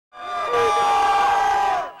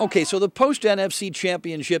Okay, so the post-NFC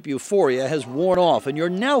championship euphoria has worn off, and you're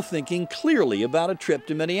now thinking clearly about a trip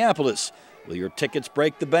to Minneapolis. Will your tickets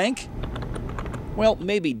break the bank? Well,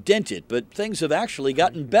 maybe dent it, but things have actually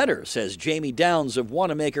gotten better, says Jamie Downs of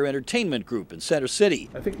Wanamaker Entertainment Group in Center City.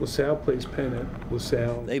 I think LaSalle plays Penn at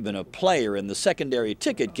LaSalle. They've been a player in the secondary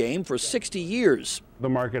ticket game for 60 years. The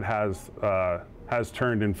market has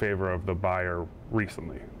turned in favor of the buyer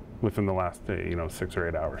recently, within the last 6 or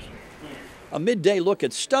 8 hours. A midday look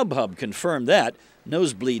at StubHub confirmed that.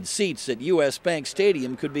 Nosebleed seats at US Bank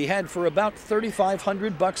Stadium could be had for about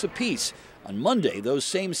 $3,500 a piece. On Monday, those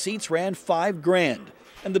same seats ran $5,000.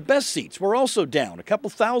 And the best seats were also down a couple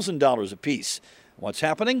 $1,000s a piece. What's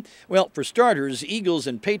happening? Well, for starters, Eagles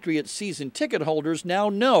and Patriots season ticket holders now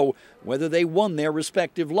know whether they won their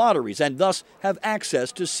respective lotteries and thus have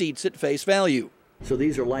access to seats at face value. So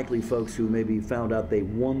these are likely folks who maybe found out they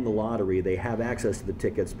won the lottery, they have access to the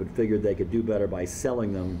tickets, but figured they could do better by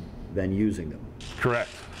selling them than using them.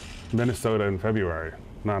 Correct. Minnesota in February,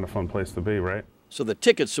 not a fun place to be, right? So the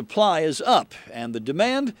ticket supply is up, and the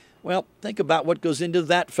demand, well, think about what goes into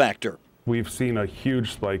that factor. We've seen a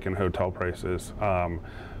huge spike in hotel prices.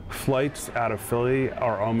 Flights out of Philly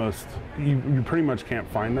are almost, you pretty much can't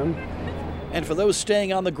find them. And for those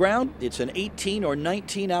staying on the ground, it's an 18 or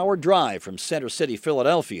 19-hour drive from Center City,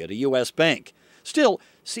 Philadelphia to US Bank. Still,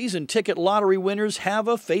 season ticket lottery winners have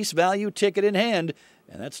a face value ticket in hand,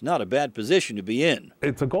 and that's not a bad position to be in.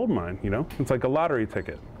 It's a gold mine, It's like a lottery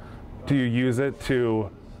ticket. Do you use it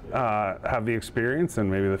to have the experience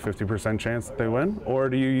and maybe the 50% chance that they win? Or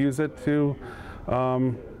do you use it to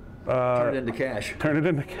Turn it into cash. Turn it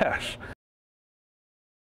into cash.